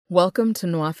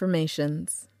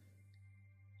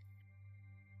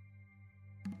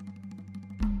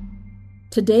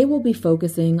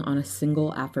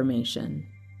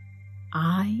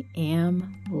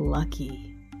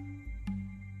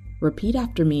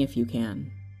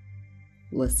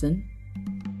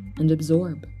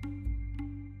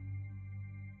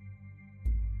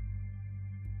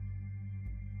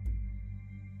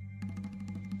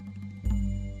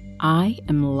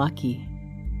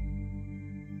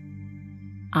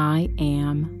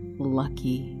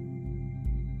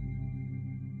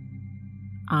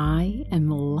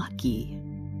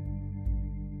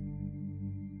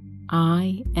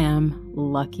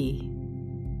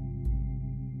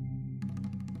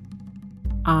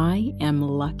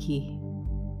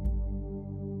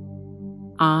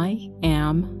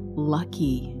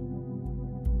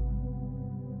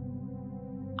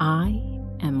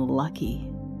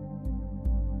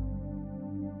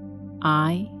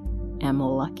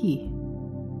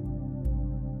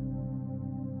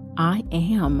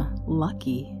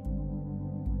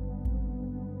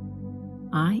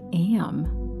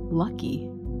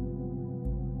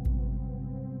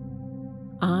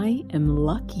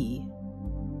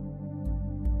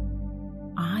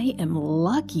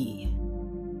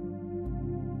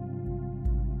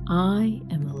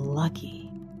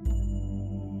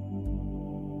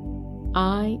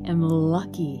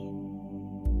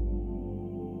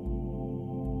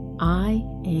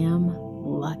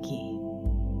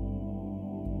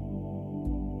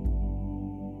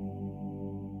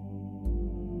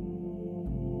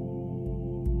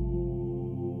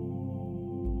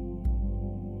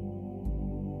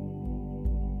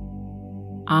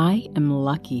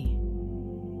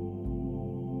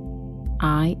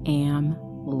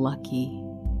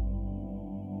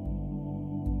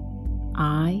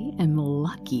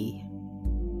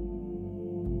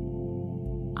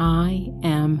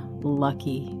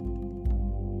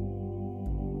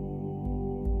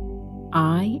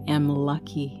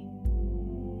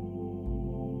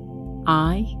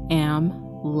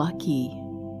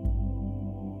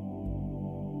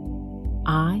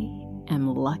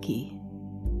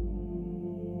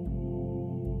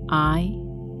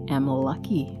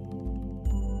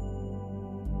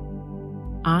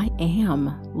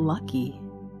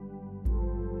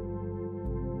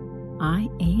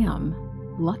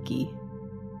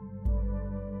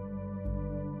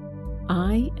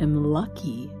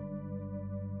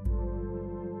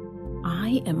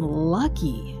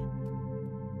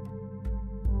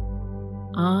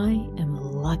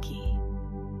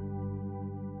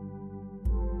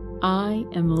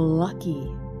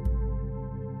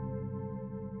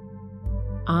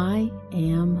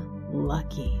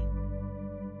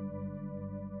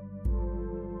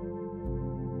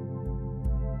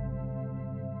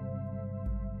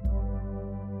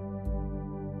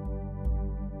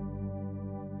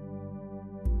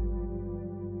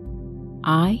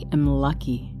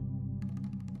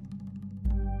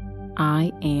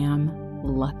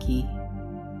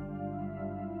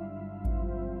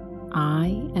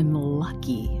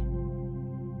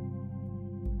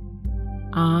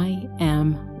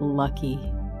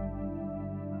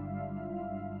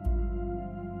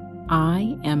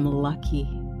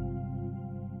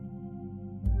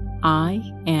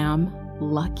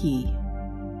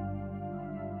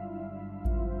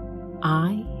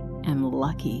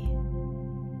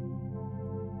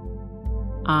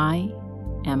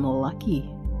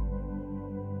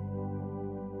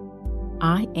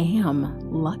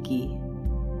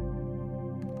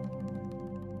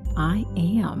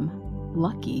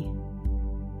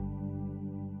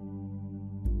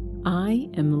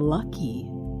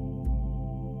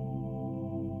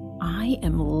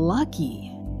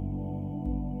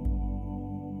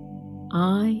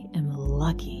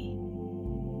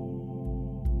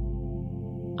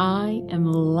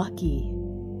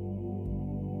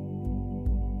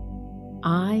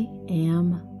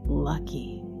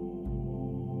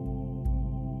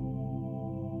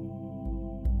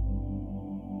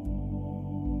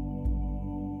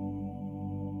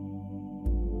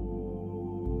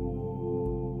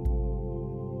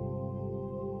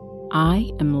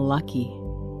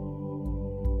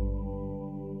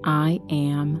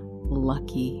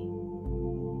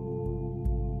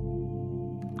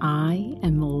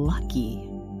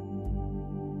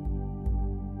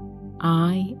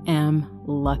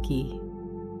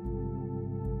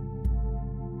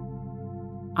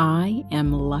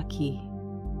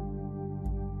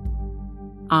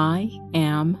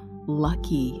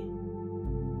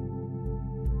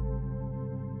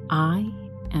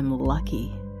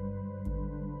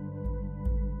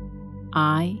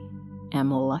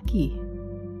am lucky.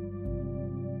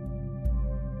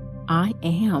 I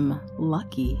am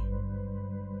lucky.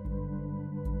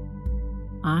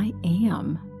 I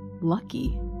am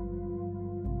lucky.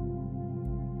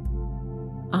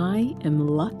 I am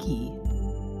lucky.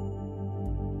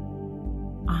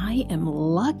 I am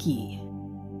lucky.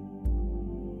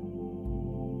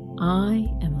 I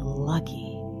am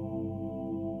lucky.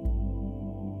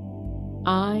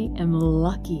 I am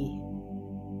lucky.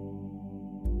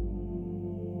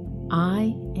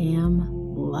 I am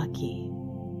lucky.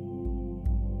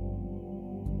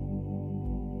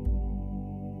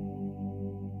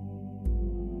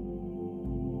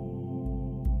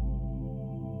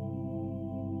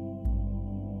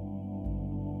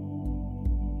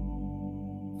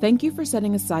 Thank you for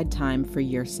setting aside time for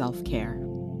your self-care.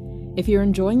 If you're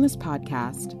enjoying this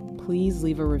podcast, please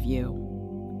leave a review.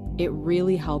 It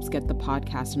really helps get the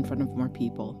podcast in front of more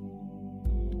people.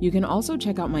 You can also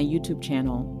check out my YouTube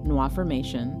channel,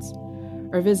 Noirformations,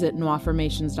 or visit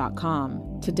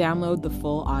noirformations.com to download the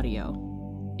full audio.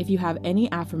 If you have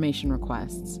any affirmation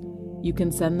requests, you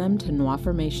can send them to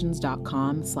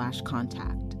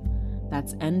noirformations.com/contact.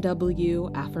 That's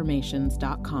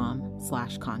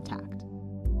nwaffirmations.com/contact.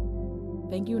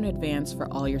 Thank you in advance for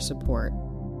all your support.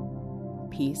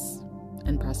 Peace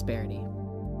and prosperity.